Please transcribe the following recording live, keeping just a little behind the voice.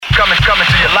coming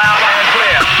to you loud and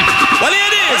clear. Well, here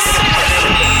it is.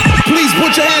 Please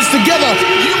put your hands together.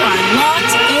 You are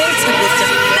locked into the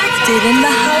Defected in the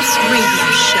House radio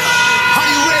show. Are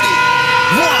you ready?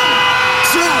 1,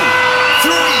 2,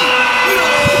 3.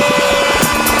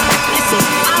 This is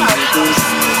our house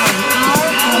and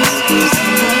our house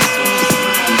music.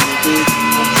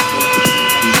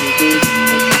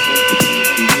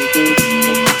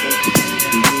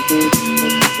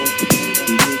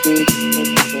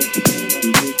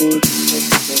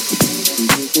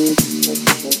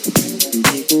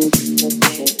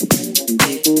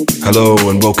 Hello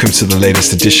and welcome to the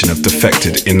latest edition of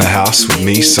Defected in the House with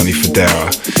me, Sonny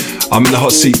Fodera. I'm in the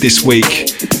hot seat this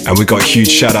week, and we got huge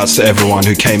shout outs to everyone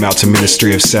who came out to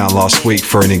Ministry of Sound last week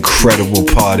for an incredible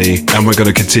party, and we're going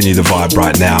to continue the vibe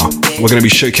right now. We're going to be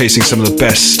showcasing some of the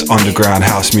best underground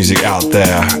house music out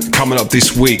there. Coming up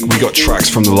this week, we got tracks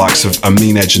from the likes of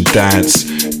Amin Edge and Dance,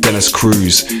 Dennis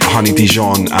Cruz, Honey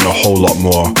Dijon, and a whole lot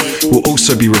more. We'll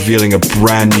also be revealing a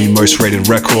brand new most rated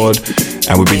record,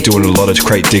 and we've been doing a lot of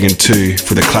crate digging too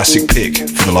for the classic pick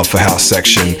for the Love for House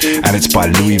section, and it's by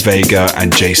Louis Vega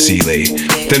and Jay Seeley.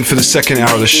 Then for the second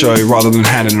hour of the show, rather than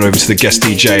handing it over to the guest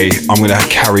DJ, I'm going to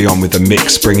carry on with the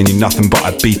mix, bringing you nothing but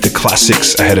Ibiza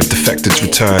classics ahead of Defected's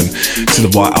return to the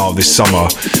White Isle this summer.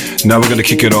 Now we're going to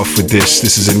kick it off with this.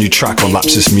 This is a new track on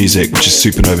Lapsus Music, which is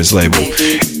Supernova's label.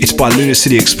 It's by Lunar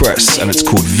City Express, and it's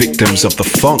called Victims of the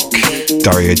Funk.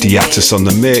 Dario Diatis on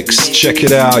the mix. Check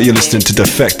it out. You're listening to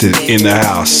Defected in the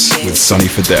House with Sonny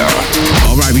Fodera.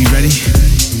 All right, we ready?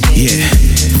 Yeah.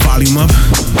 Volume up.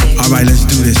 All right, let's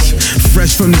do this.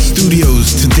 Fresh from the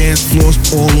studios to dance floors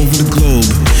all over the globe.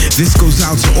 This goes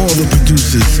out to all the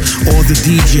producers, all the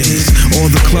DJs, all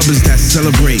the clubbers that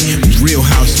celebrate real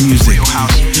house music.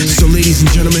 So ladies and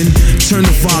gentlemen, turn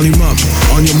the volume up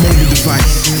on your mobile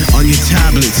device, on your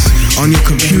tablets, on your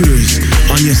computers,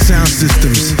 on your sound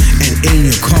systems, and in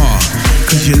your car.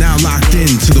 Cause you're now locked in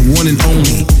to the one and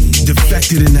only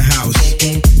Defected in the House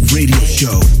radio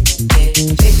show.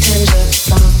 Victims of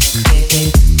funk.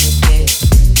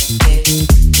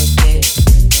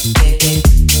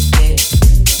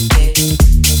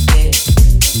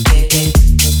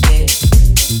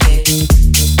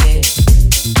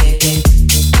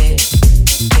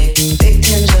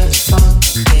 Victims of funk.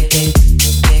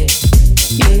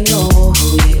 You know who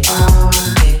you are.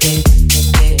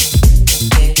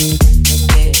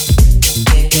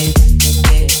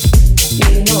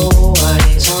 You know what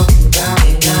I'm talking about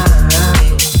now.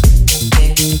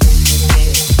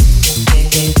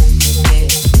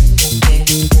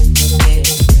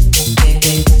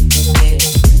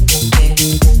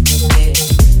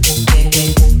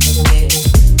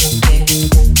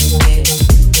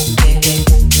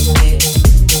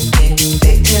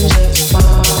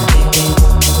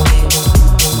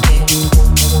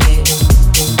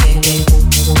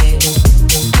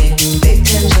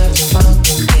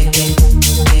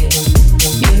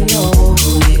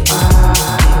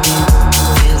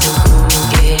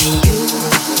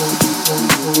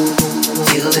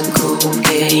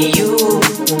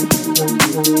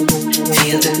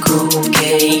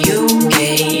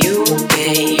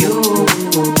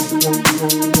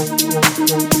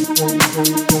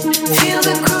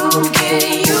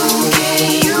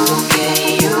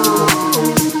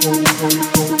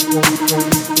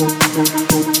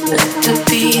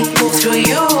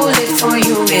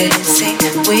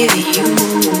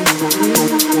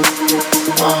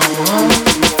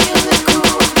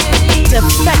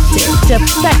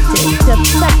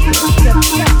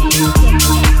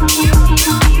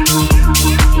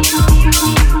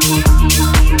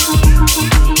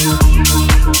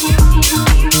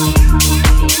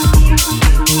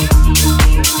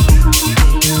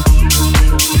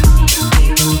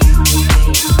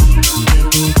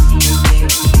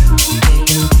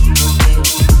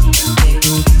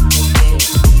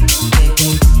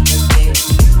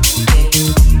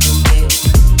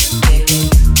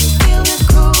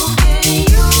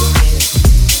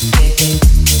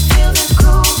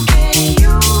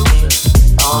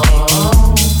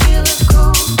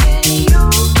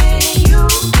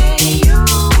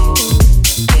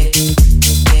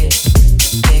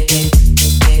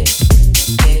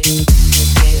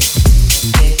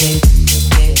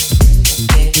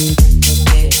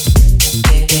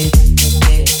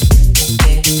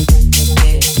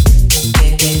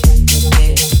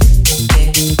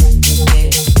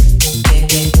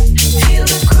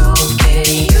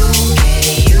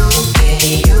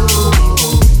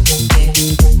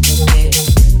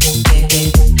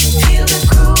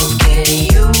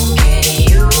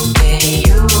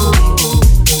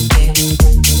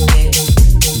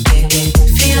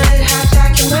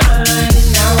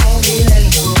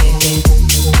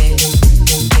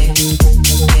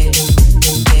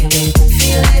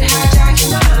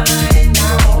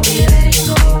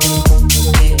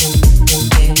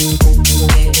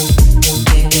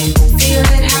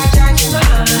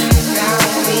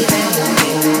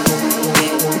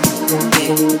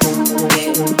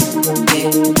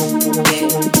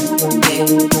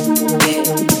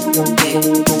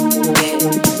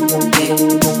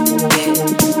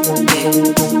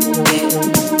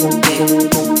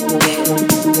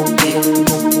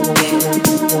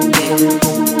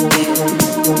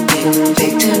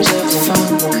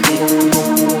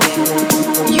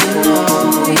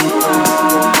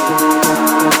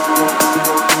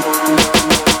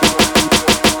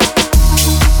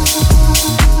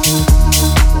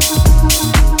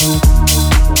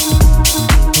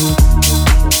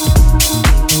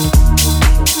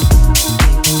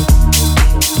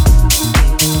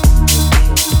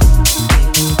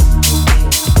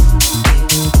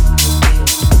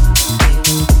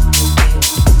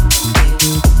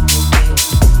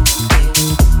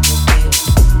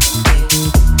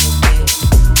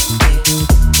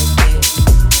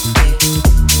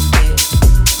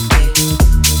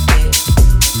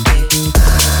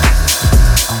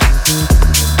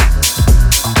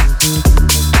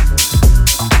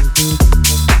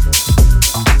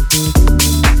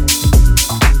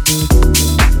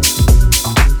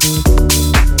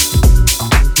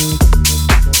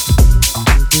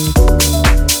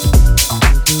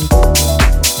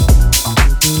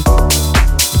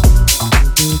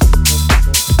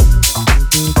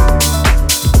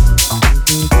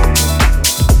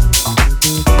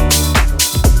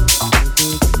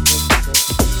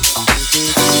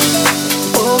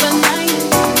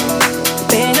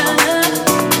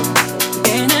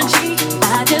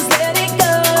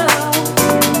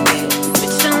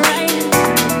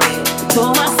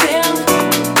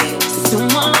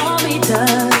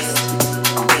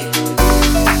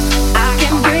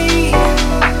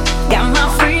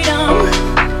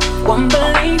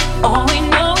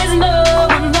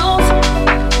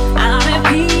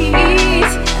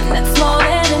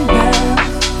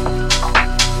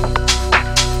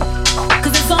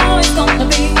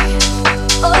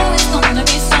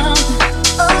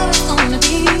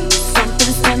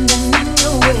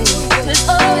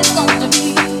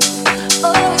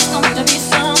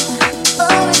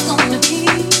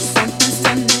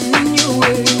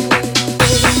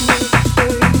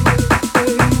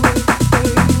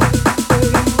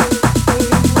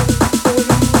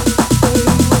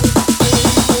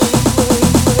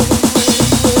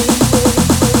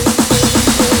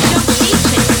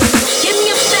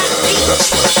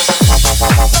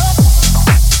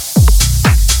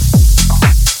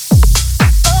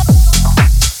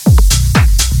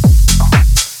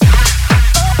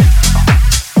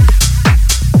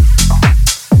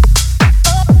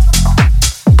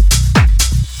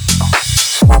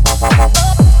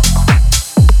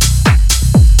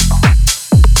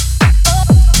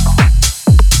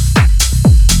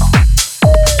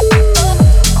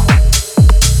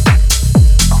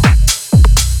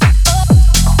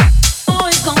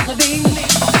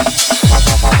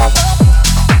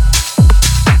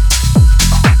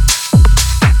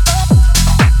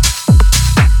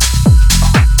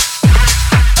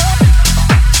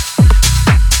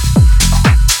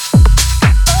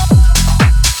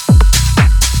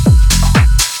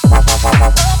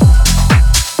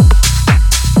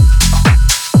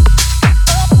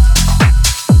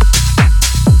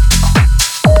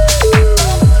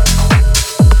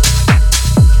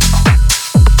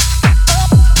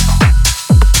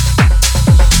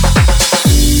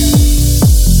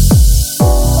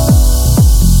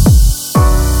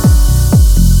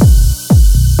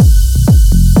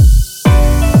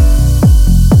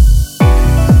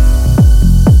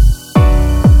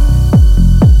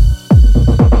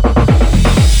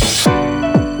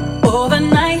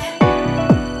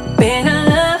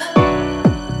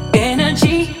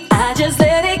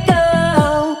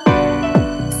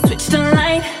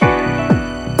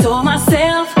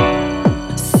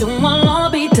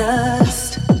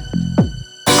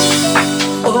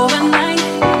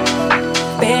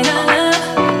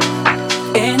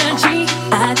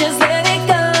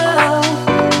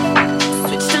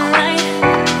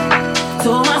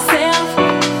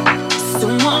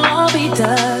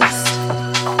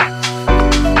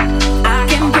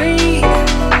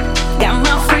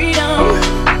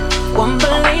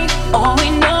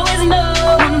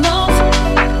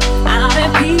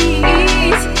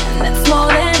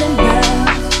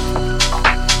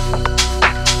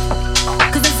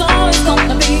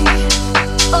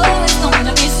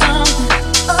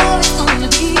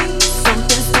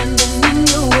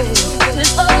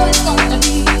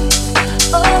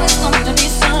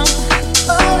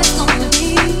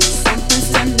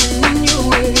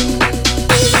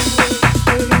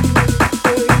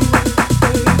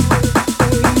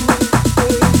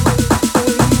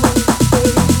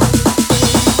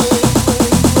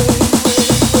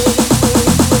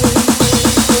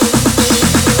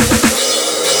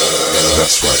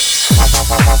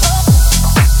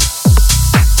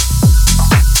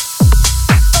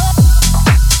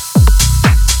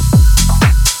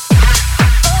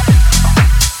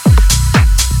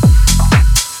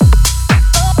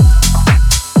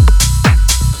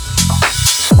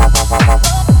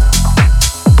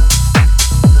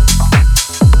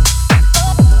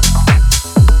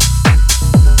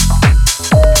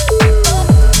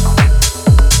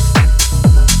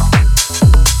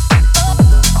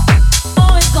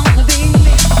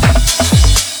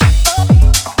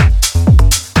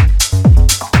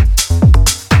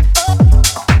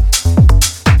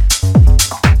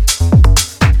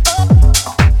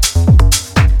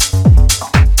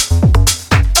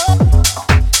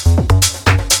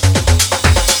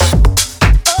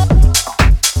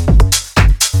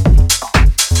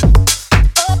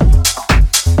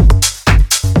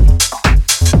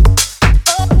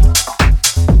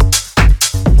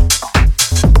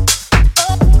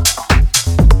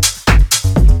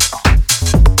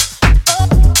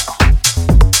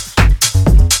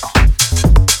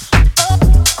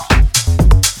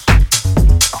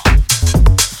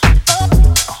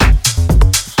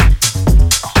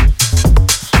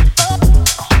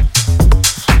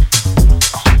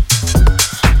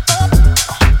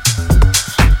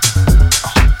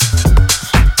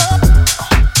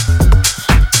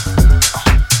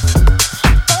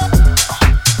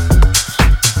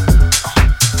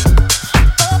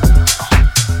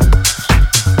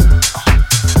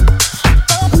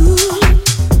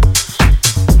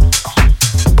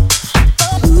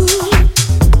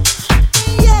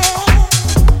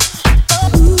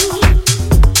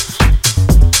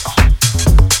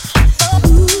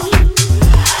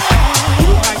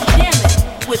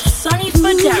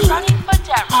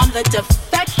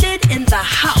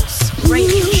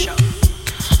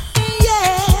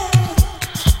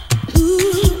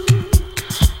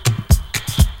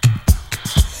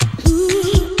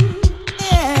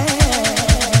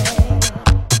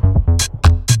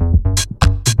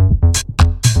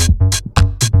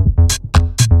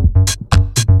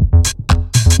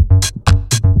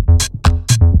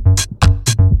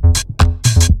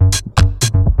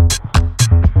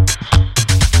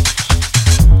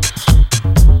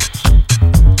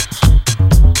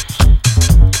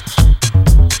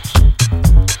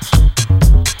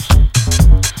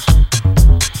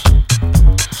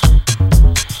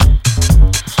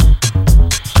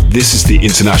 This is the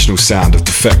international sound of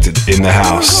Defected in the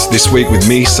house. This week with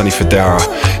me, Sonny Fodera.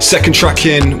 Second track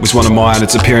in was one of mine.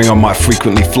 It's appearing on my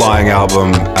Frequently Flying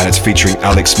album, and it's featuring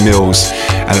Alex Mills,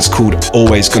 and it's called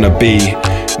Always Gonna Be.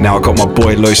 Now I got my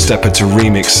boy Low Stepper to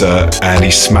remix it, and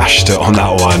he smashed it on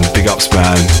that one. Big ups,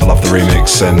 man. I love the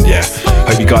remix, and yeah,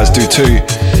 hope you guys do too.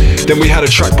 Then we had a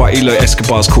track by Elo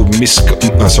Escobar's called Miss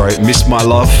My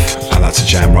Love, and that's a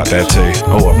jam right there too.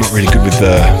 Oh, I'm not really good with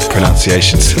the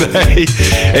pronunciations today.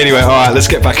 Anyway, alright, let's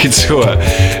get back into it.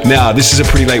 Now, this is a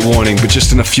pretty late warning, but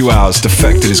just in a few hours,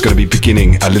 Defected is going to be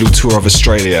beginning a little tour of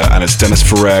Australia, and it's Dennis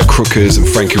Ferrer, Crookers, and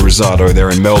Frankie Rosado. They're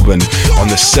in Melbourne on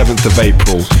the 7th of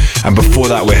April, and before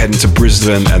that, we're heading to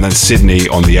Brisbane and then Sydney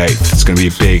on the 8th. It's going to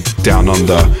be a big down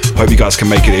under. Hope you guys can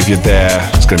make it if you're there.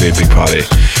 It's going to be a big party.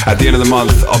 At the end of the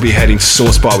month, I'll be heading to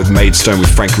Source Bar with Maidstone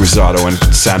with Frankie Rosado and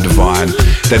Sam Divine.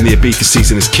 Then the Ibiza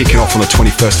season is kicking off on the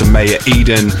 21st of May at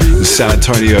Eden in San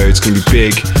Antonio. It's going to be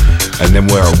big. And then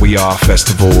we're at We Are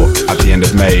Festival at the end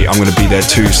of May. I'm going to be there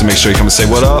too, so make sure you come and say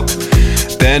what up.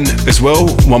 Then, as well,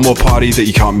 one more party that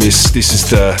you can't miss. This is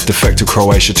the Defected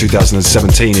Croatia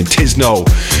 2017 in Tisno.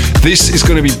 This is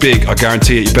going to be big, I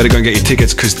guarantee it. You better go and get your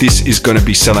tickets because this is going to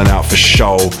be selling out for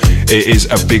show. It is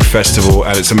a big festival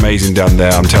and it's amazing down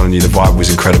there. I'm telling you, the vibe was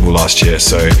incredible last year,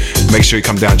 so make sure you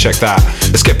come down and check that.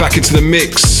 Let's get back into the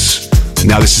mix.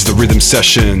 Now this is the Rhythm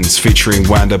Sessions featuring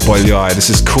Wanda Bolyai. This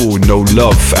is called No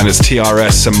Love, and it's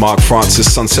TRS and Mark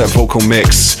Francis Sunset Vocal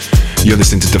Mix. You're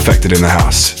listening to Defected in the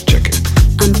house. Check it.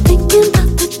 I'm thinking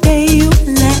about the day you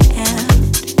left.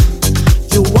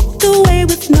 You walked away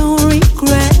with no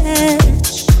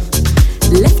regrets.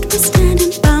 Left me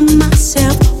standing by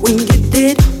myself when you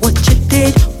did what you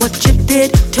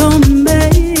did to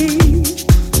me.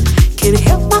 Can't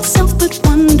help myself but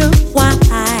wonder why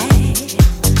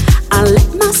I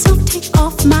let myself take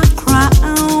off my crown.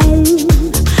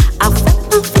 I felt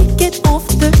my feet get off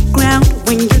the ground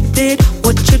when you did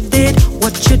what you did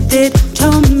to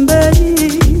me.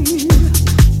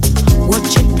 What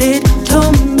you did to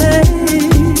me.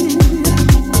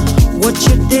 What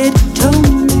you did to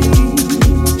me.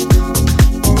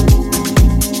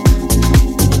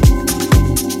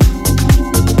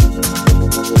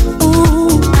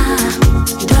 Ooh, I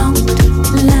don't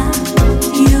love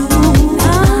you. I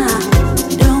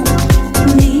don't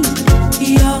need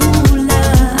your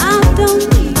love. I don't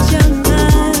need your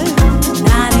love.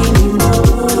 Not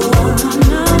anymore.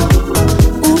 No.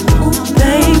 Ooh,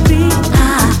 baby, I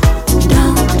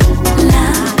don't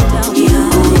love you.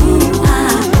 I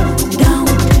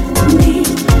don't need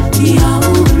your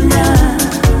love.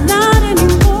 Not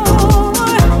anymore.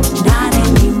 Not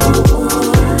anymore.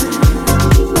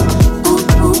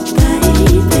 Ooh,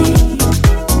 baby.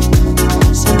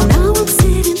 So now I'm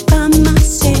sitting by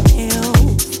myself,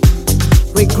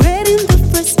 regretting the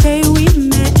first day we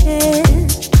met,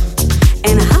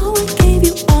 and how I gave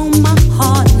you all my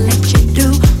heart, let you do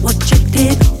what you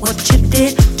did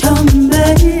to me.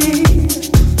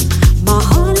 My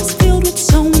heart is filled with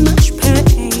so much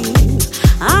pain.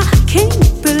 I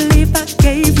can't believe I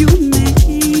gave you me.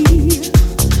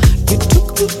 You took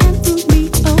me and threw me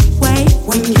away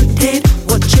when you did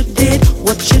what you did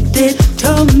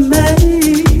to me.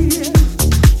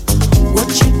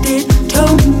 What you did to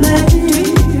me,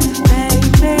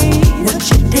 baby.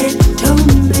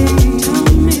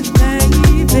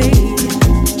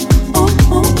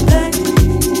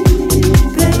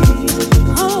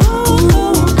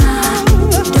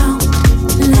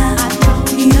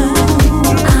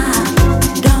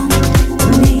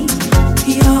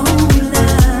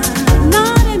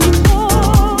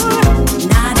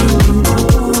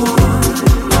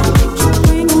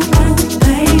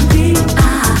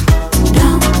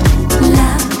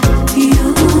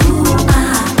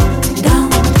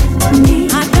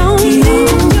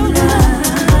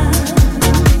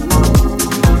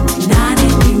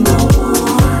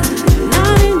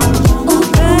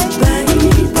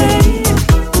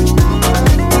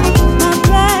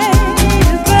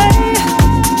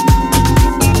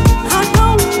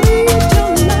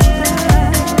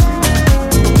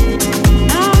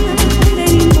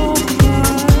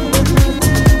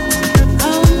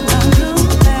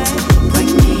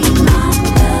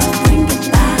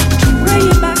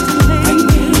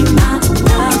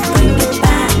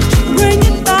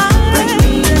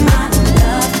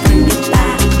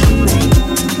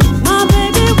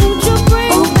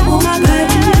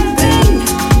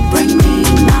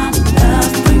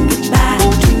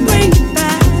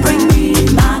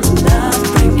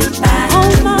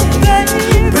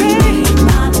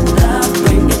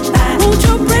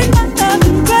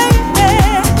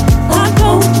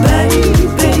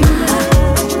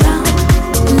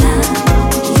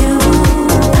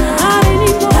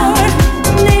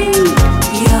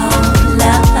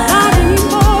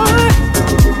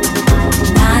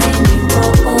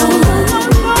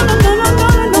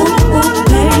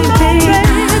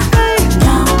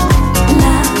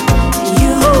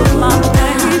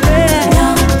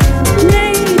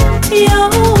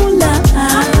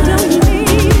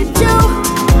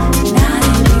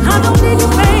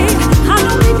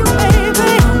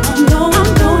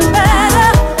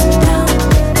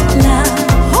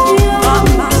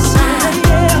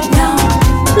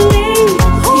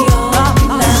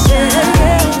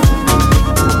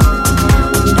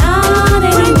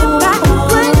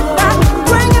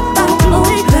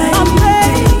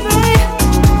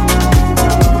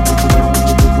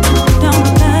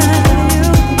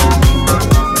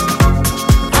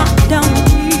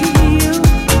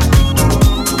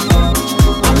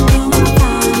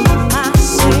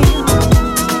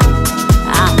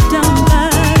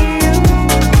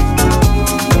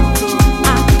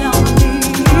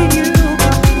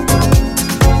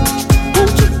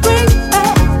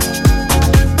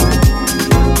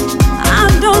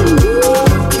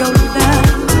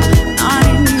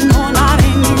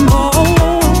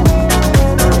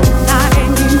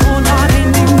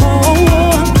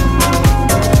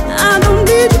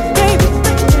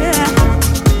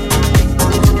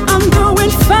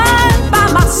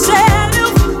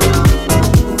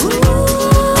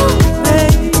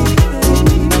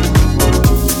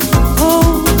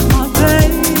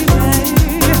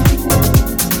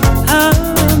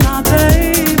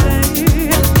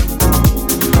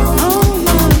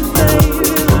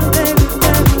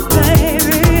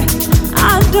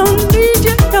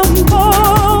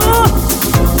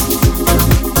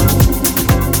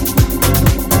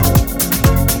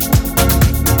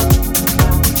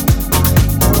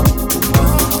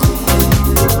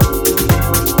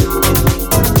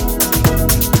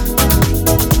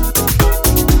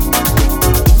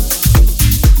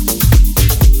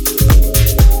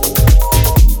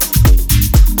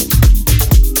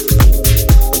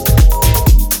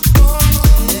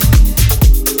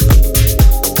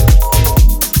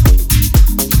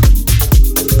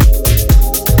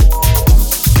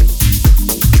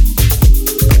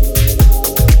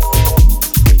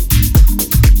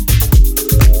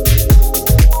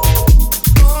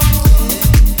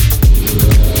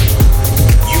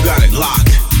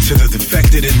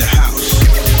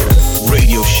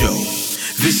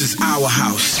 our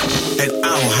house and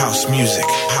our house music.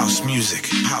 House music,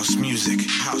 house music,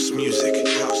 house music,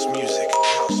 house music,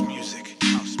 house music,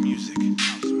 house music,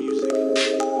 house music.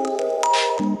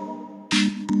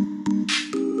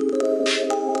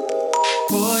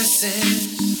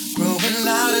 Voices growing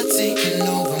louder, taking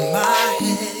over my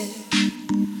head.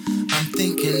 I'm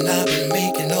thinking I've been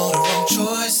making all the wrong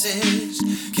choices.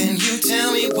 Can you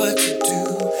tell me what to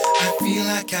do? I feel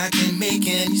like I can't make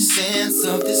any sense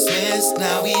of this mess.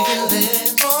 Now even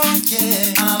less. Oh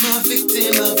yeah, I'm a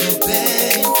victim of your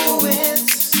bad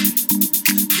influence.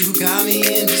 You got me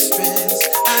in distress.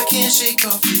 I can't shake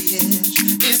off the edge.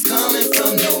 It's coming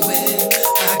from nowhere.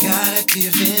 I gotta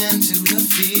give in to the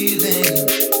feeling.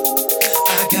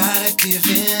 I gotta give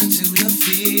in to the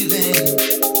feeling.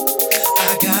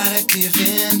 I gotta give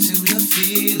in to the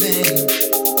feeling.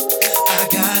 I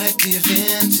gotta give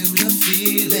in to the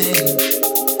feeling.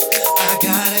 I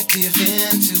gotta give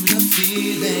in to the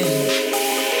feeling.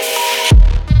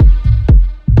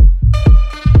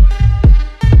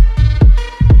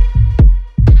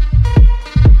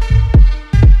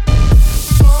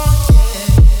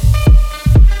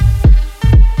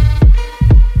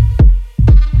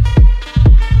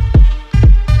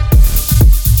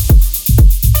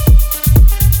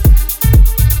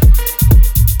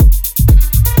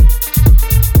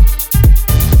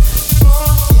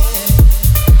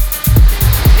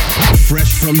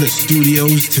 From the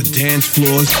studios to dance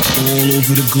floors all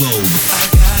over the globe. I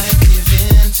gotta give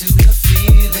in to the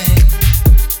feeling.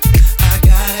 I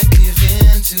gotta give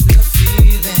in to the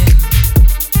feeling.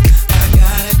 I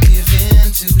gotta give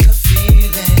in to the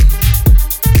feeling.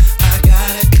 I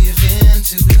gotta give in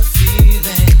to the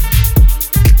feeling.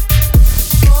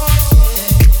 Oh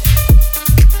yeah.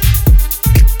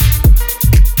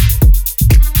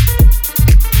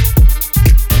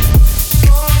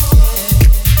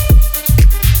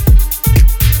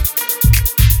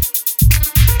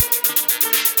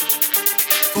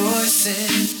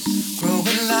 Voices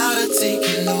growing louder,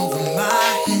 taking over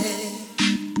my head.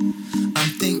 I'm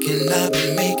thinking I've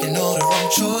been making all the wrong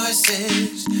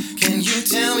choices. Can you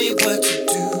tell me what to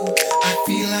do? I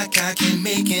feel like I can't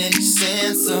make any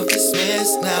sense of this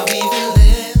mess. Now even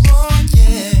less. Oh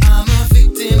yeah, I'm a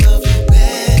victim of your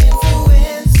bad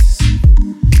influence.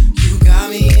 You got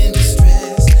me in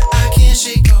distress. I can't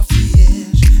shake off the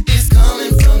edge. It's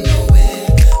coming from nowhere.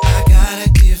 I gotta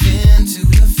give in to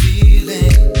the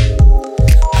feeling.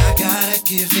 I gotta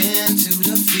give in to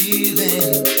the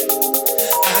feeling.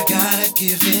 I gotta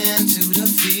give in to the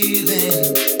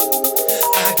feeling.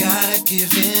 I gotta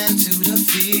give in to the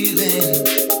feeling.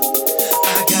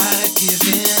 I gotta give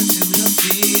in to the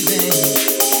feeling.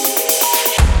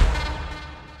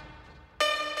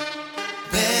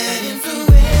 Bad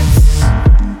influence.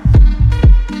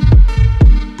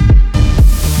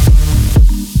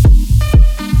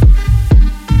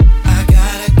 I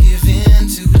gotta give in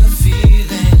to the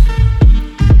feeling.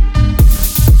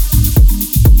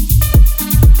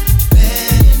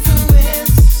 Bad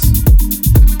influence.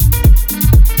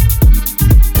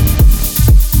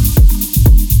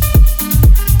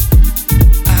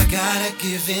 I gotta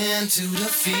give in to the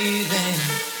feeling.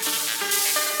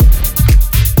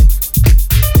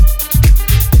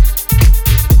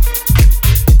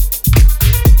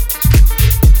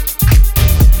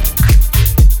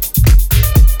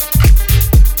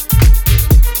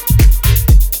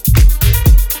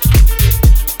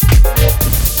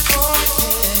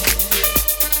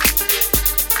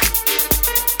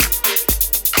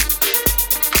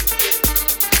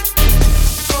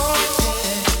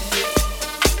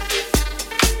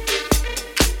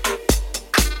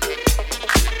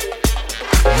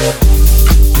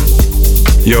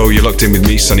 Yo, you're locked in with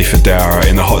me, Sonny Fodera,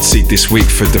 in the hot seat this week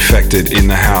for Defected in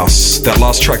the House. That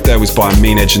last track there was by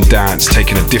Mean Edge and Dance,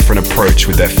 taking a different approach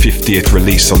with their 50th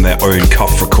release on their own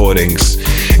Cuff Recordings.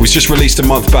 It was just released a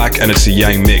month back, and it's a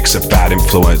yang mix of Bad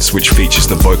Influence, which features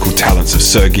the vocal talents of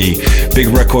Sergey. Big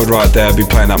record right there, I've been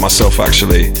playing that myself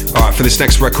actually. Alright, for this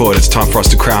next record, it's time for us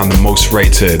to crown the most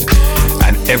rated.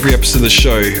 And every episode of the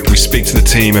show, we speak to the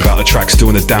team about the tracks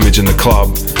doing the damage in the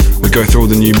club. We go through all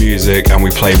the new music and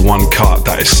we play one cut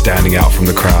that is standing out from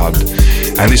the crowd.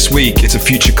 And this week, it's a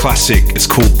future classic. It's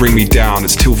called Bring Me Down.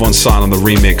 It's Till Von Sign on the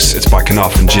remix. It's by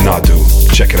Kanaf and Jinadu.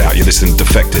 Check it out. You're listening to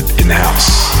Defected in the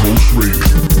House. Most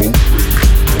rated.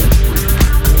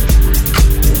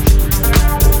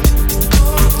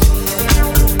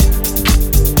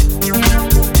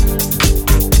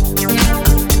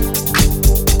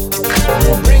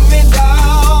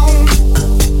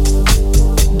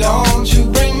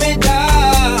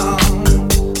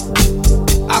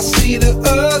 See the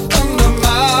earth under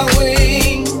my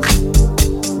wing.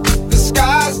 The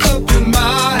sky's up.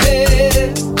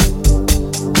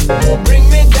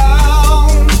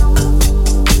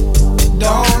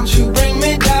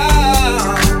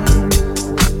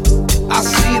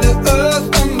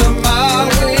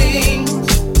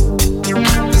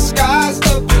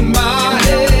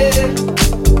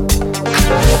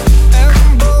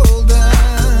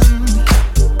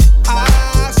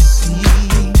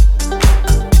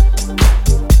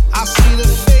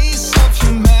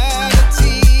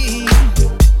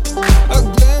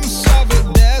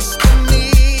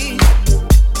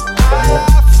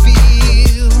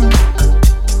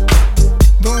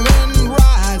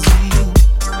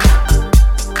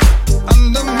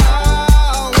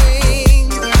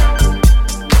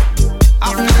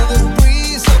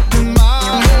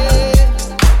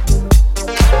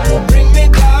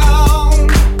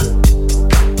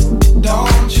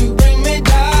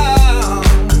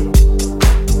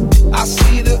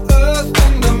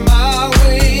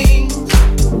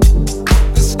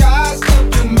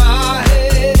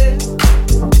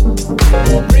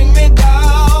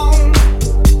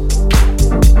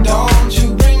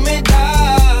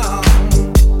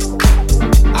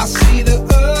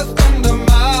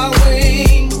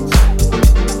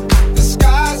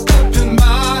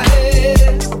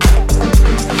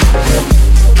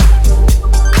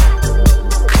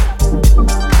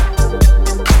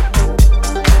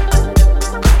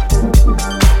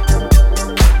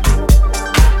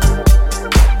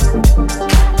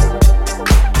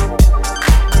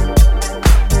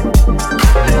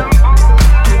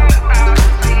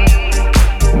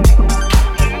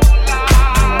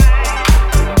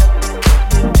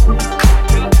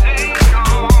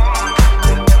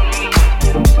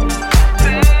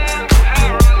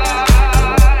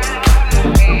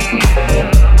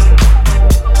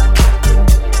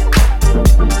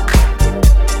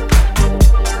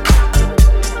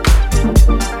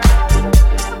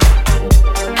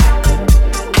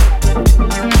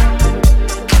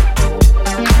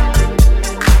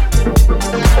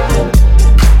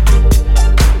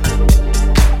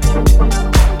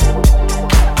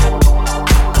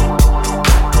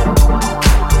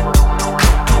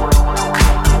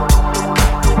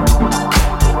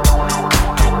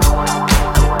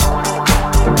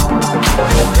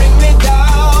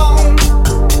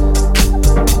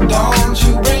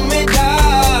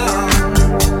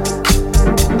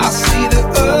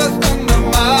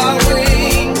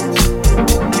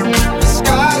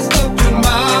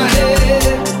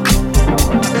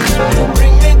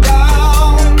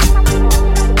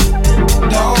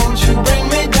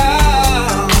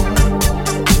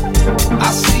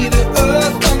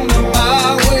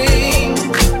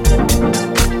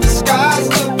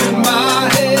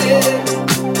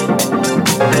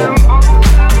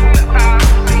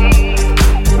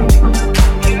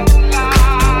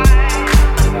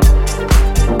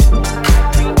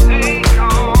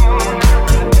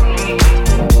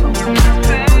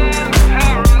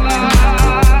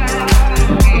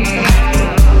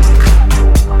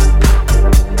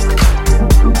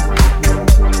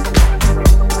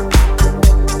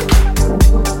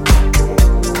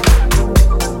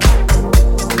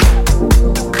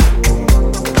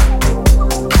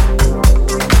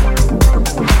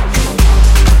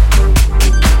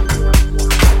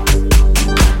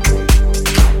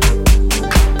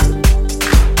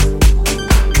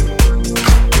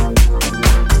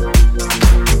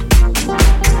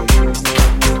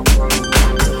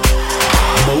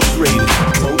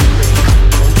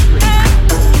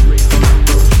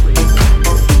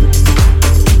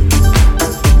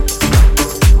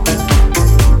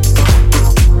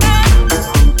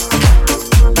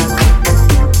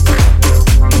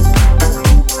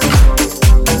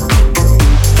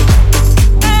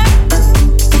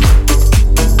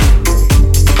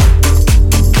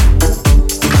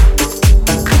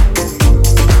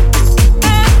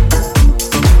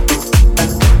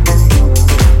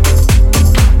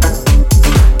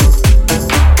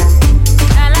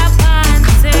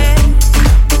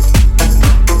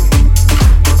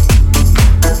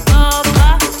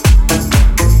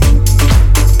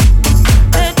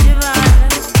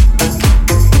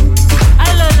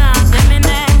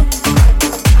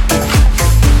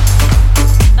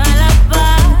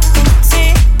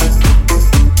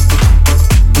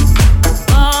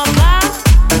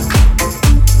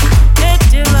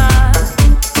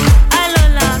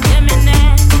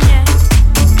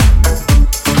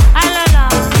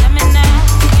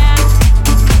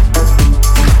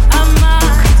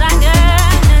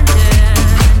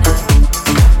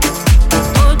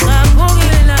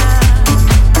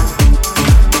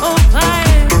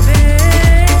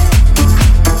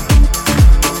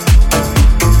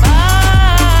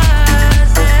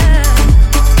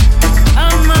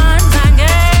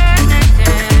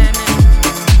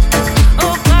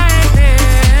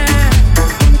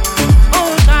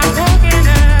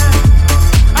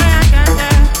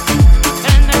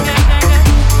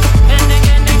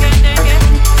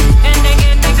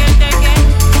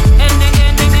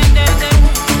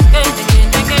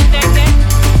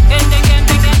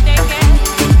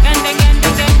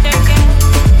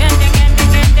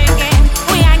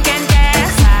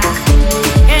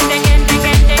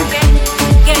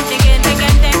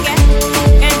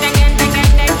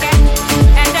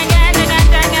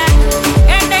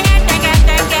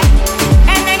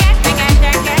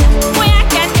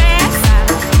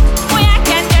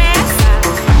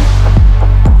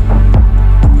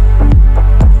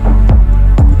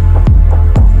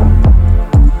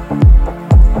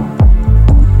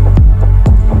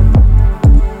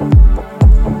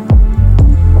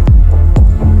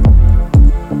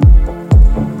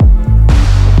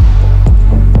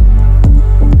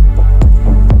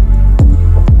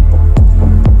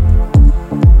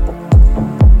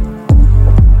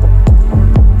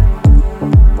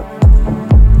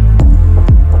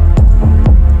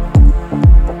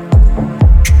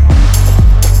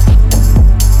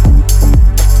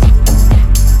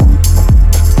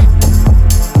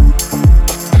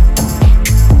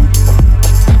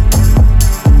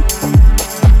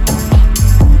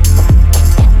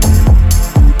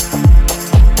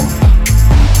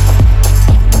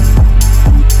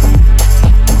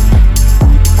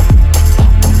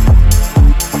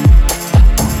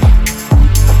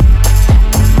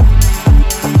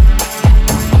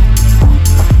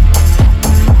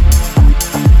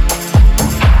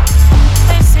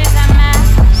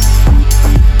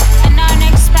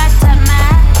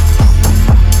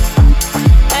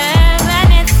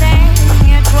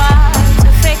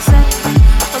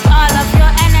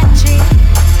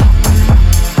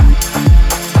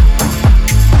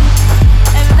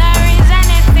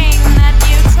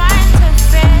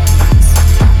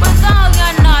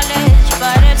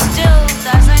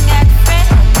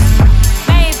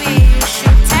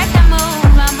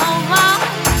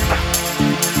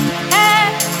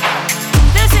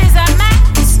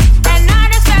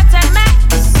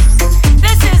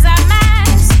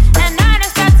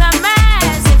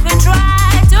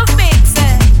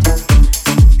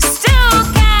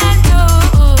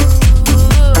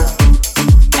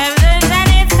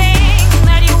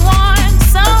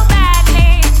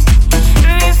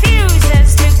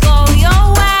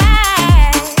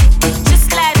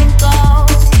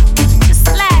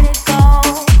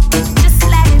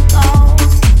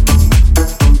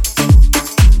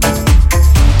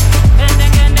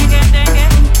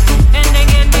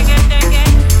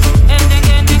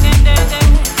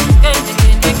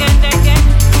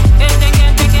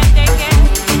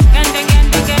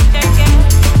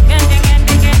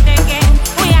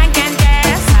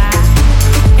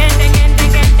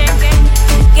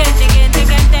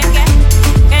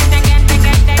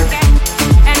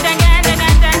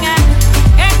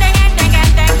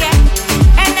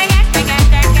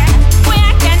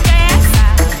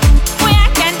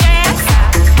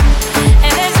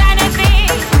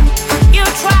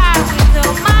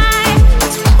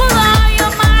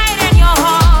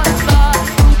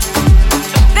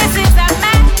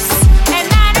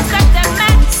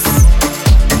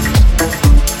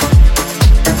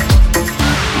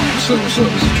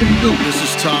 can do. This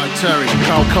is Todd Terry,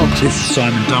 Carl Combs. This is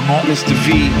Simon Dunmore. Mr.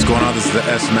 V. What's going on? This is the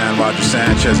S-Man, Roger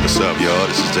Sanchez. What's up, y'all?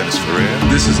 This is Dennis Ferrer.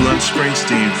 This is Lon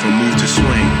Springsteen from Move to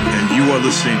Swing, and you are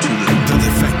listening to the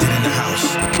Defected in the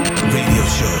House radio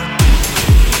show.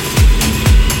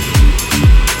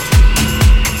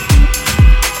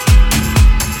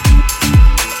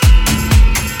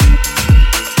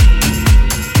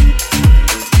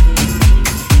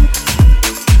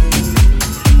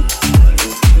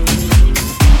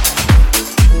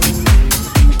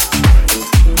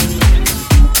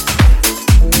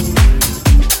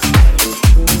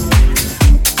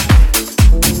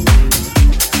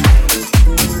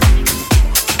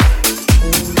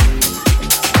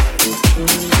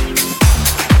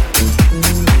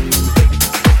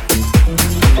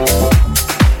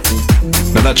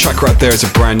 That track right there is a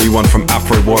brand new one from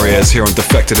Afro Warriors here on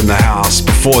Defected in the House.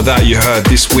 Before that, you heard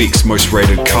this week's most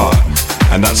rated cut,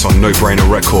 and that's on No Brainer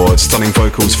Records. Stunning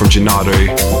vocals from Gennaro.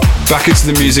 Back into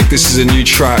the music, this is a new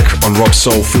track on Rob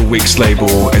Soul, Phil Weeks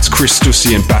label. It's Chris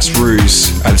Stussy and Bass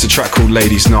Ruse, and it's a track called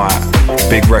Ladies Night.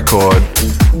 Big record.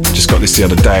 Just got this the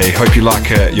other day. Hope you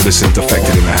like it. You're listening to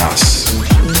Defected in the House.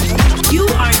 You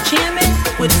are jamming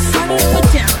with Sonny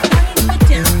Fidera.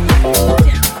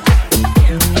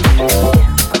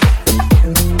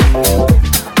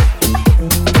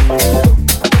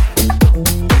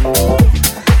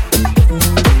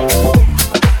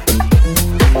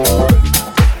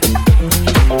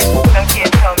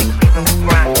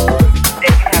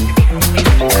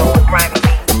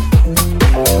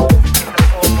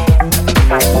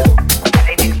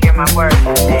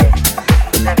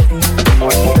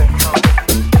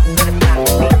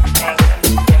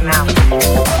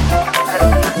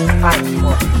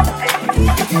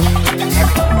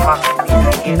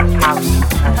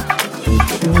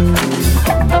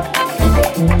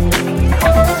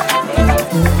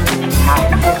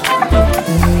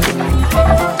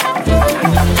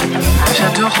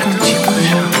 J'adore comme tu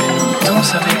bouges,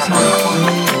 danse avec moi,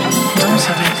 danse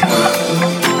avec moi,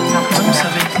 danse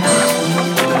avec moi,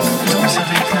 danse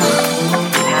avec moi,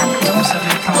 danse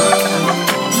avec moi.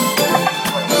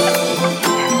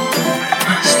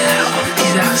 Master of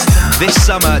disaster. This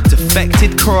summer,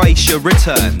 Defected Croatia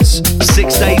returns.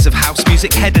 6 days of house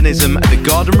music hedonism at the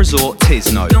Garden Resort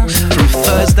Tisno. From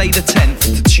Thursday the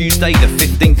 10th to Tuesday the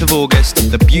 15th of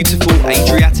August, the beautiful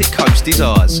Adriatic coast is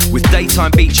ours. With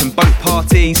daytime beach and boat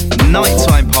parties,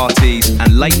 nighttime parties,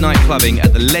 and late night clubbing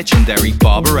at the legendary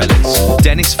Barbarella's.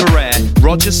 Dennis Ferrer,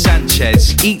 Roger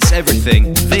Sanchez, Eats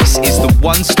Everything. This is the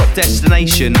one-stop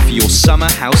destination for your summer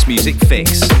house music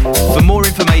fix. For more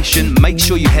information, make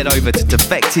sure you head over to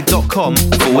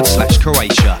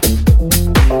defected.com/Croatia.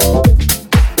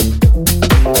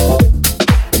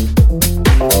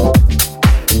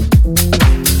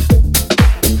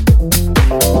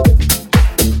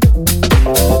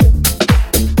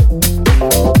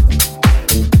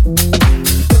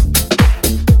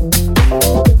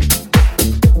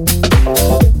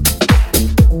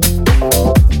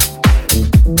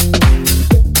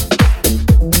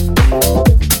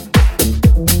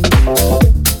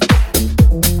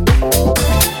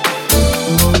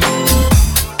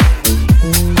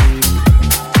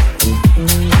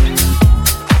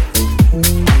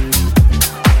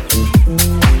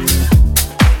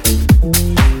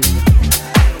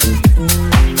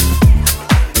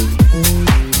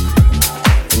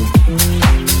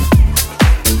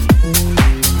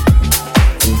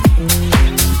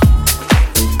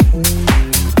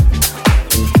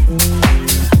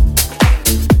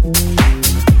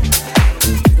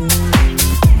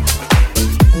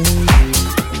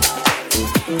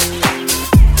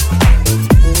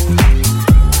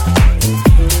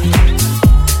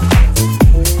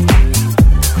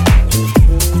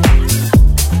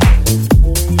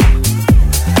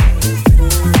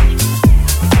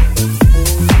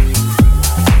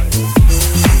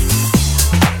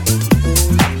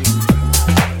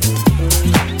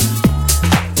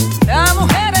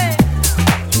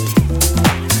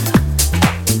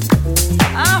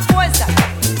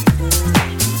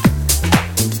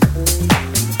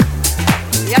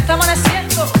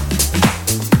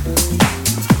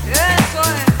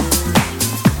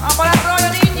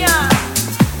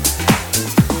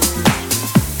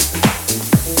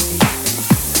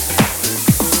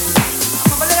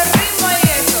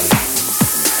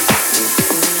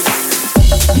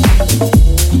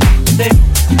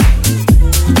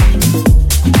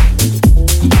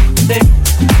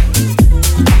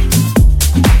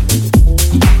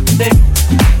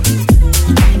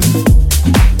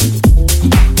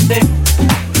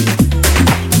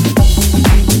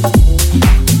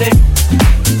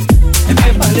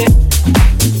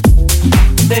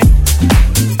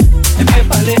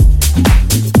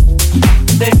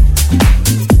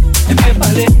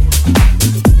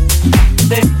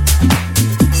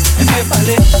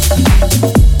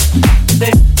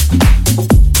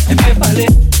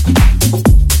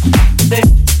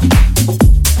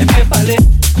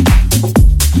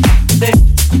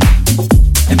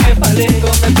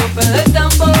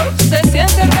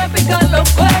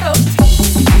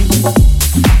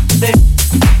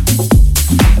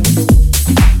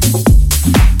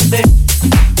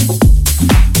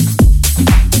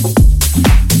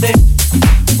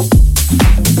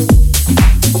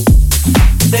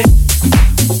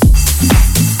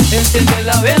 Enciende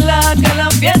la vela que la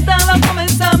fiesta va a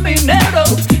comenzar, mi negro.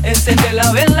 Enciende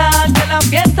la vela que la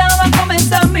fiesta va a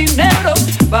comenzar, mi negro.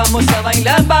 Vamos a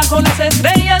bailar bajo las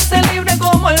estrellas, ser libre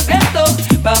como el viento.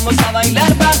 Vamos a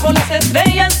bailar bajo las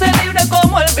estrellas, ser libre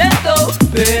como el viento.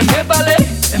 Me palé,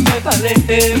 me palé,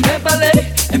 me palé,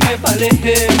 me palé,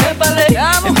 me palé.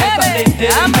 Ya mujeres, me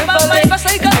vamos a ir a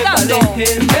seguir cantando.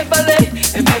 Me palé,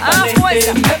 me palé,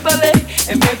 me palé,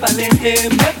 me palé, me palé,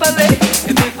 me palé,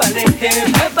 me palé,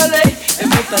 me palé.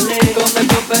 Con el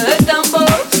golpe del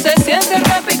tambor se siente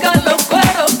repicar los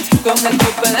cueros. Con el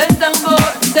golpe del tambor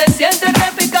se siente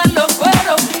repicar los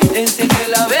cueros. Enciende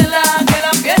la vela que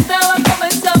la fiesta va a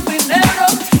comenzar, mi negro.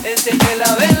 Enciende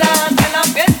la vela que la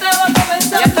fiesta va a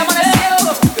comenzar, mi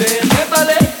negro. Me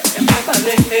palé, me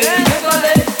palé, me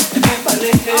palé, me palé,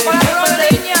 me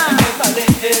palé, me palé,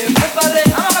 me palé.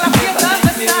 Vamos a la fiesta,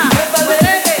 ¿dónde está? Me palé,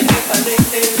 me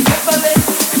palé, me palé, me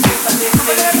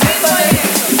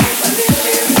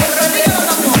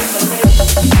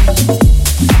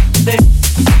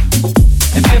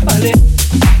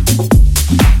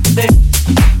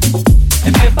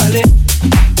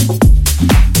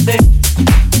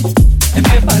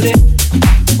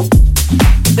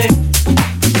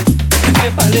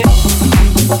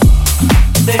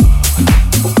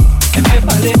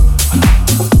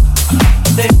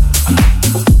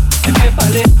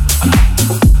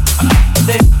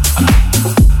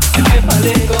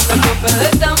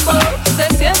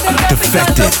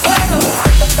me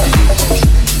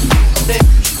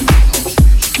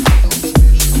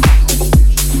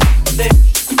palé,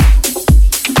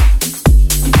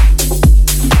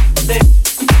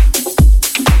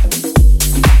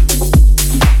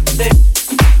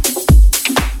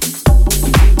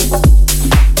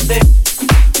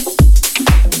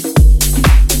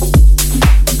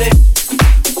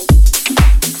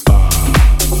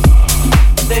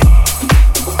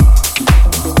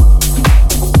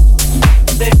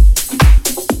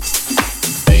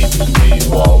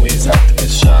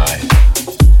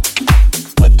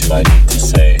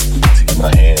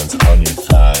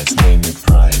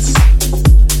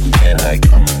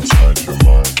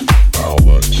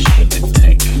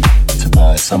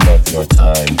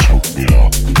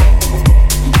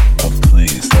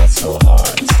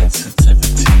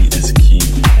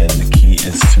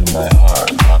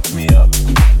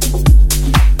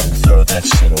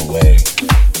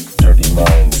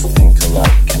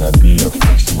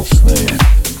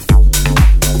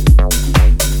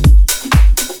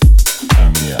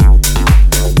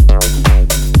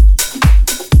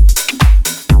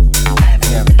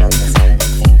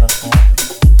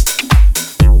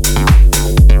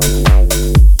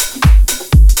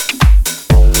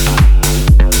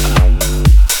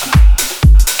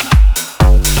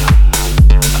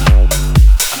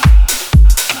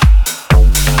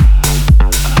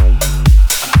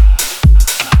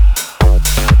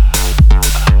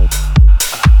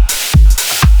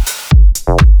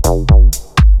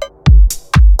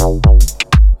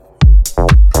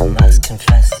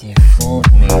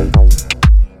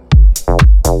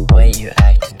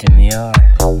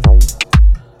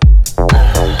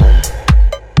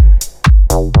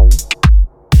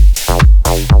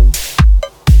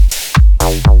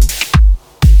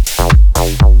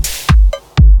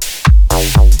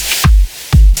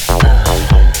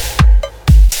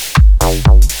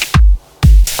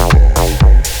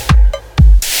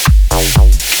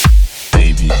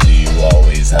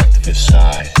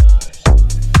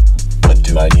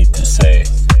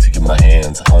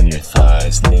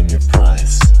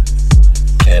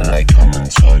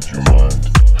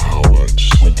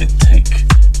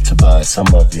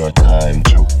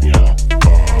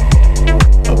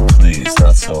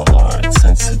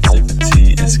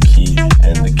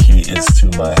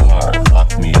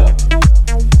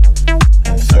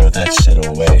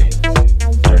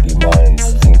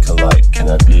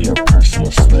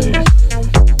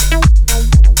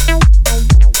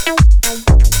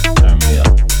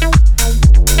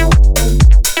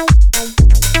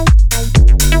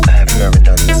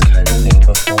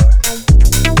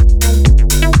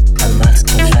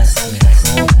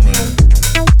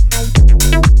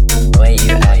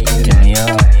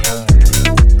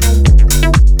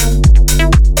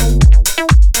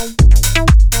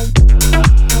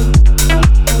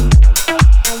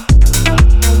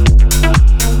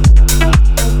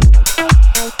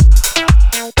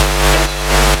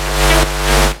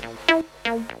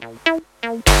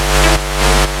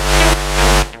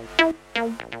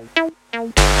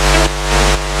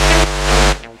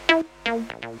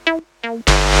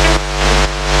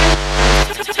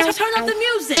 Turn up the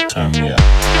music. Turn me up.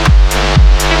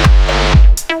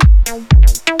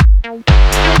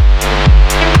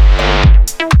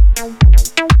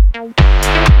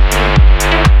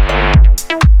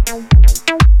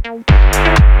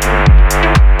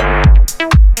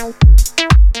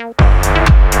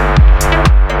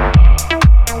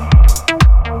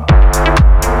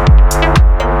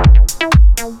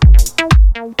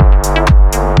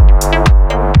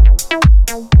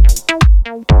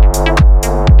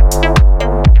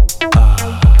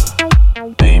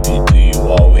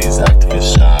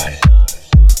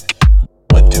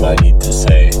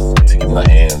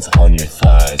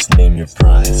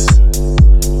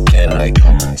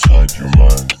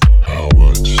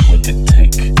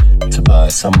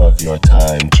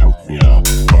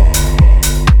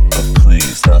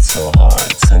 not so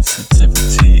hard.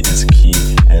 Sensitivity is key,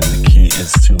 and the key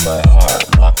is to my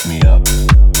heart. Lock me up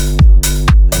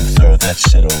and throw that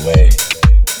shit away.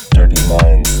 Dirty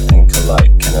minds think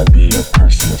alike. Can I be your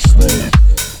personal slave?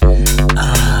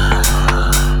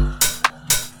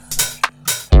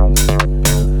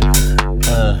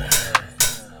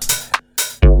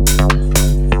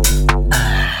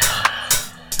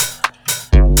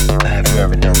 Have you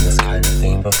ever done this kind of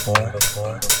thing before?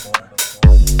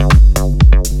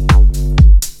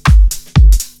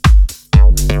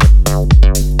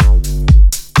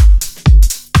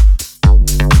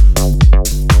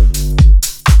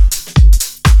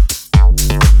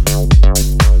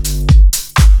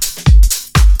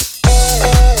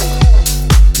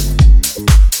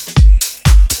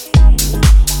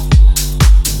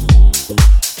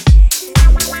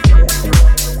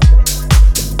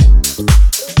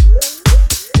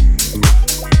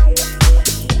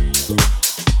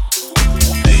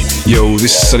 Yo,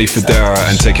 this is Sonny Fodera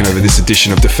and taking over this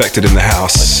edition of Defected in the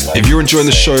House. If you're enjoying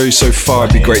the show so far,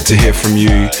 it'd be great to hear from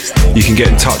you. You can get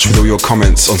in touch with all your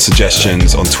comments on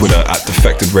suggestions on Twitter at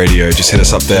Defected Radio. Just hit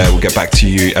us up there, we'll get back to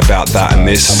you about that and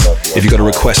this. If you got a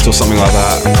request or something like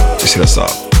that, just hit us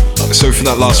up. So for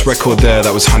that last record there,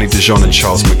 that was Honey Dijon and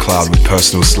Charles McLeod with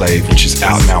Personal Slave, which is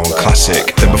out now on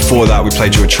Classic. Then before that, we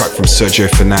played you a track from Sergio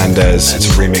Fernandez. It's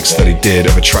a remix that he did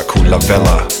of a track called La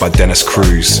Vela by Dennis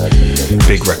Cruz.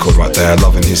 Big record right there,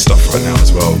 loving his stuff right now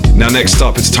as well. Now next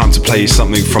up, it's time to play you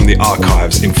something from the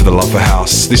archives, In For The Love of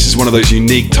House. This is one of those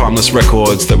unique, timeless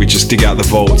records that we just dig out the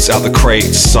vaults, out the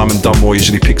crates. Simon Dunmore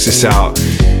usually picks this out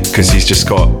because he's just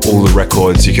got all the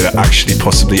records you could actually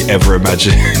possibly ever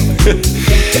imagine.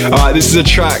 Alright, this is a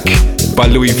track by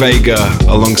Louis Vega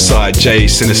alongside Jay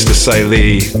Sinister Say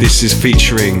Lee. This is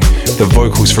featuring the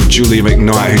vocals from Julia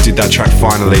McKnight, who did that track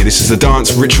finally. This is the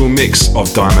dance ritual mix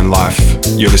of Diamond Life.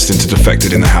 You're listening to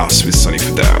Defected in the House with Sonny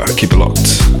Fodera. Keep it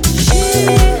locked.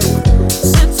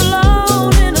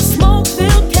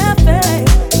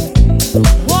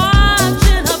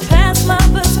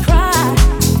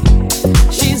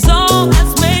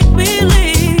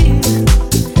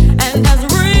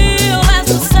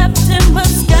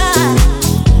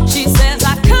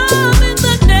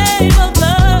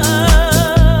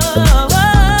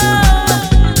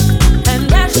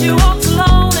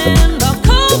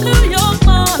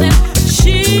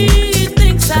 She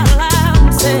thinks out loud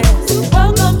and says,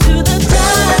 welcome to the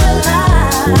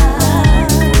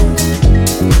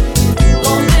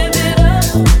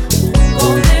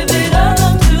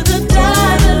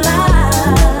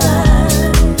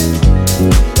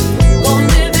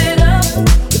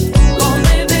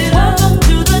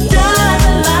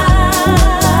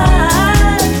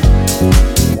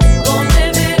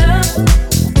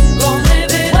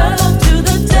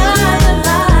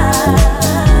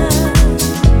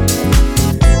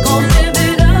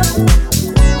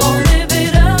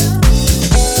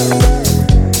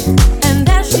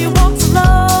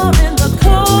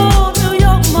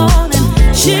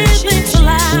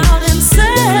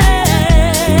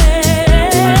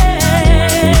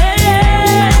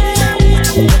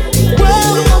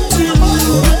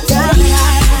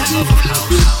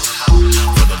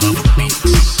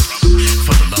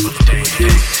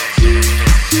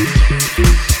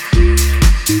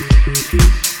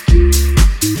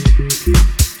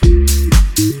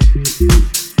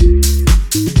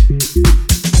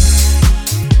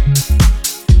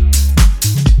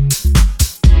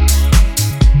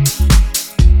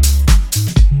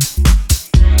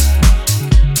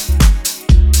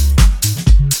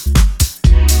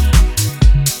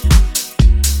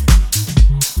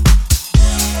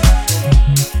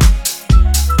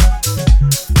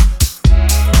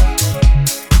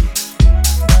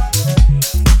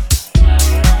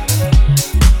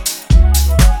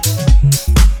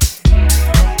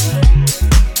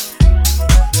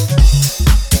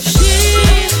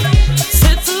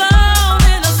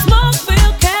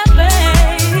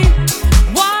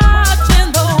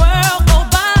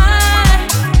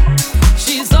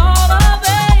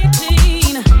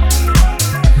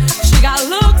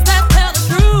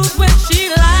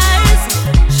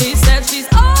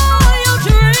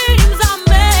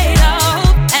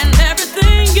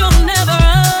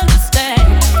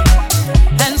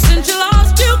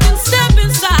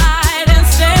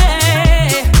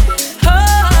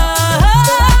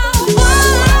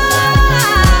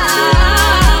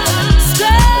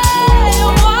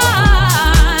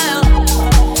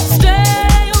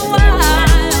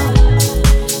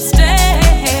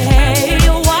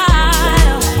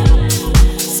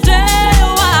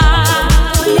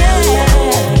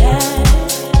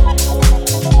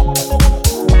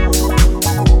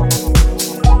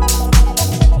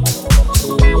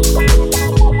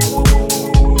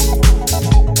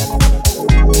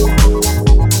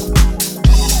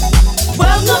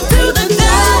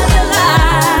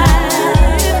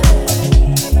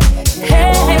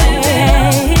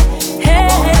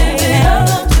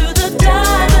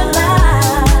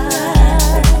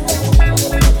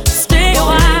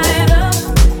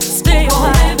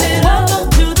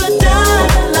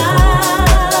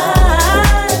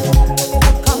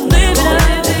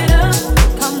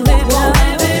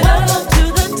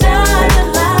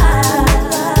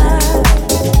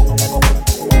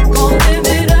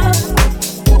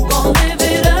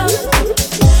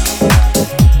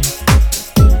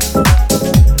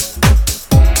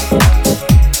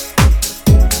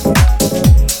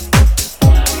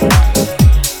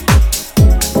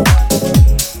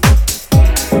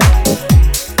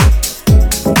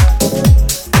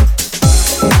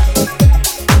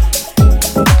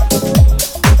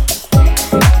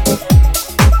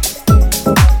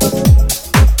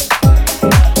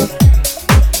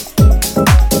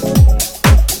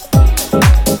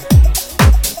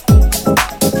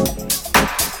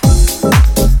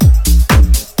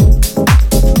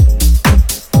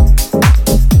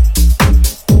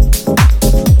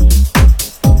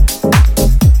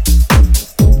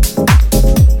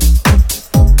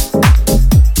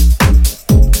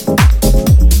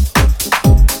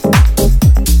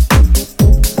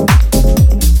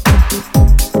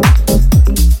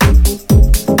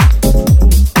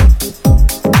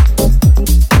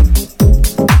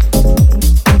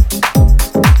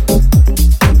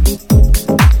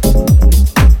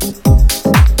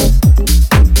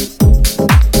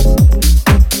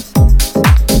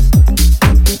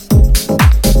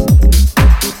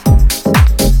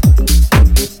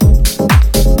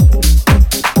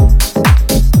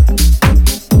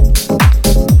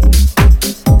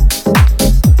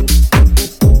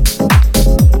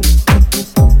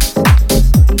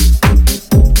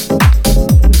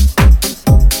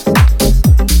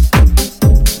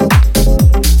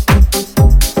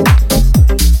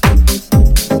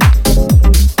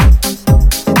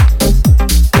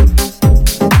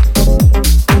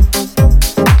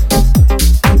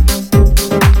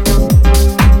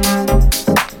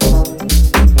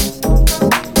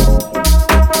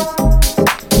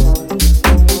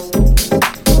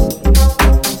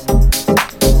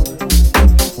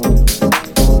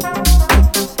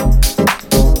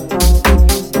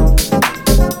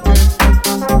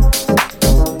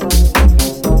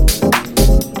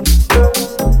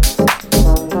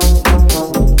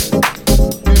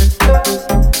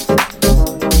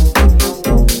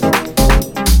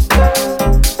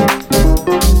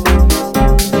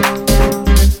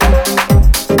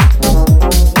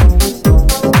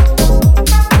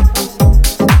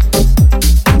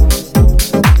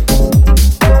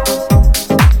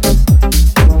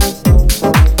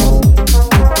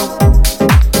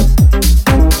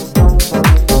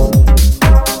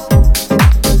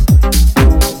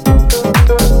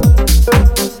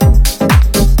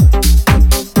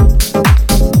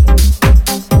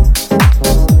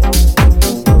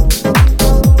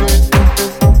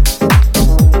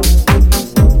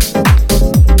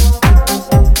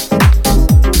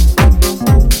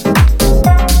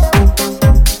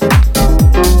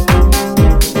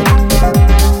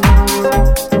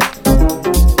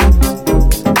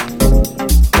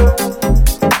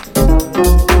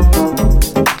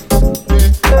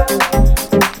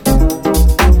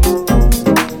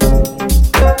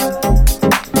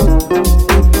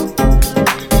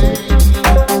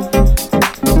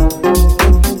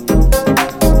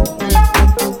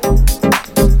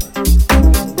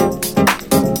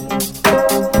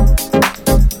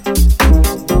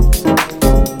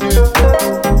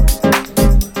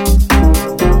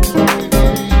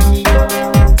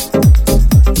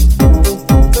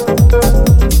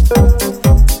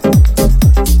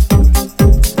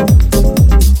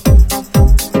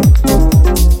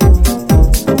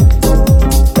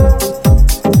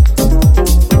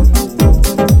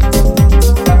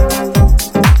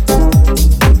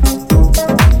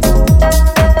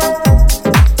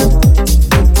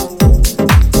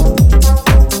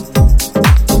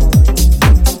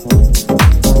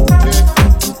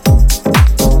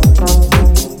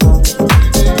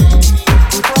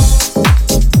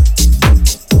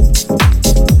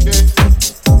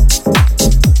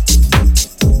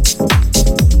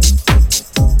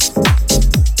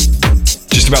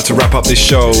about to wrap up this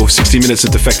show. 60 minutes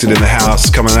of Defected in the House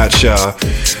coming at ya.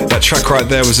 That track right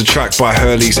there was a track by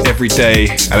Hurley's Every Day,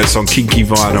 and it's on Kinky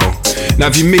Vinyl. Now,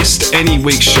 if you missed any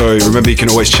week's show, remember you can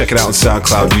always check it out on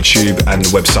SoundCloud, YouTube, and the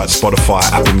website Spotify,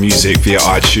 Apple Music, via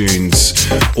iTunes.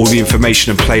 All the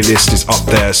information and playlist is up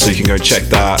there, so you can go check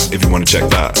that if you want to check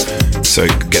that. So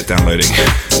get downloading.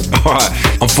 Alright,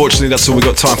 unfortunately that's all we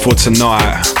got time for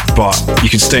tonight, but you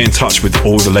can stay in touch with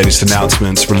all the latest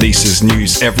announcements, releases,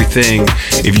 news, everything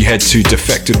if you head to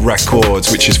Defected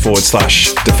Records, which is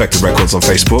 / Defected Records on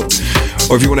Facebook,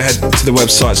 or if you want to head to the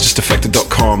website, it's just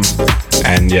defected.com,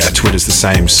 and yeah, Twitter's the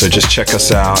same, so just check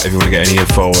us out if you want to get any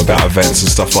info about events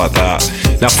and stuff like that.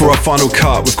 Now for our final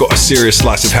cut, we've got a serious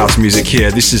slice of house music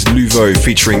here. This is Luvo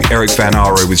featuring Eric Van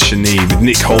Aro with Shani, with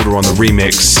Nick Holder on the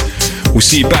remix. We'll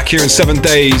see you back here in 7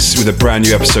 days with a brand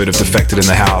new episode of Defected in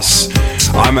the House.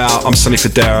 I'm out, I'm Sonny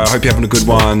Fodera, hope you're having a good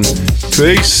one.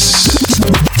 Peace.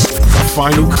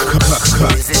 Final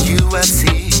cut. Is it you I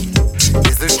see?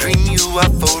 Is the dream you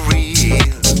are for real?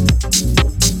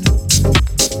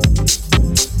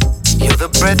 You're the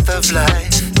breath of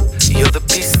life, you're the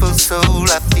peaceful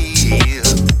soul I feel.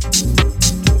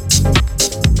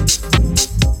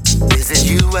 Is it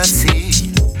you I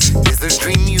see? Is the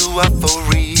dream you are for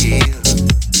real?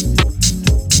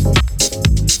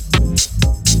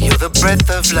 You're the breath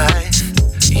of life,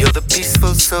 you're the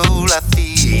peaceful soul I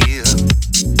feel.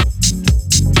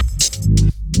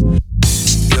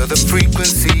 You're the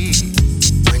frequency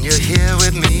when you're here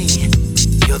with me.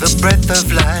 You're the breath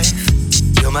of life,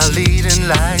 you're my leading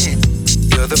light.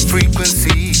 You're the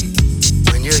frequency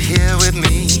when you're here with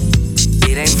me.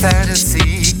 It ain't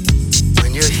fantasy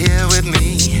when you're here with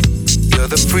me. You're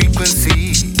the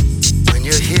frequency when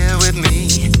you're here with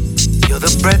me. You're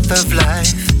the breath of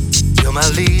life, you're my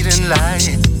leading light.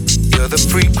 You're the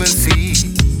frequency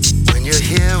when you're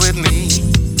here with me.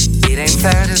 It ain't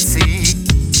fantasy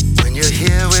when you're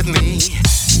here with me.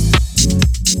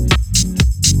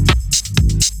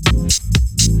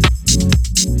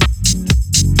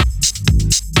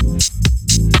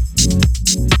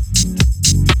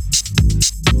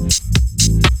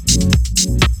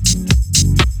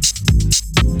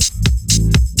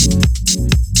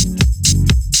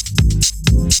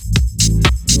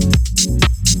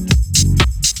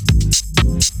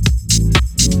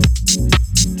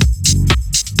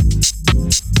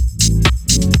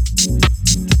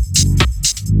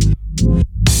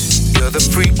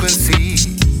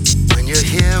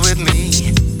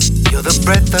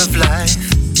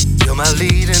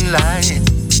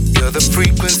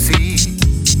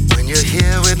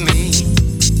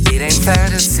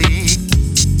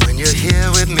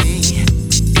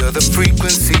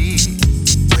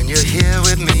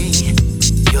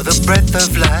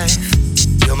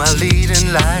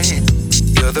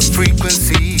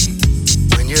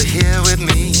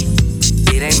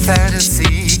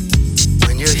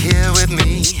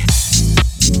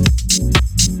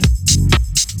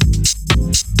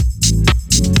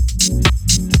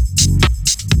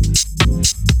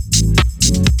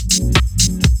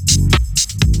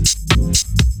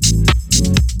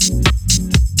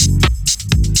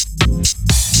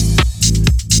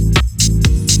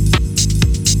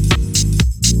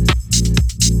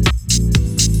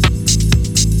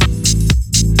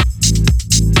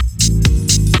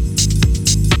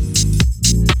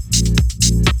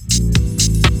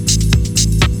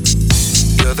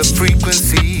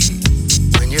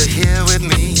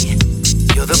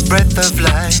 Of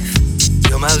life,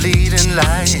 you're my leading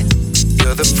light.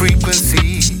 You're the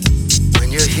frequency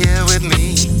when you're here with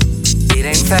me. It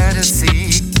ain't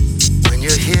fantasy when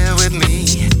you're here with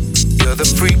me. You're the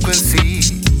frequency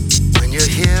when you're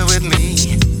here with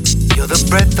me. You're the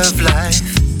breath of life,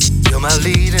 you're my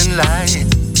leading light.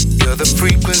 You're the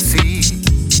frequency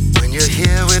when you're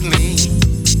here with me.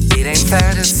 It ain't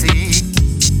fantasy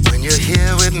when you're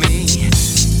here with me.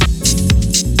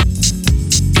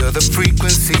 You're the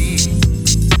frequency.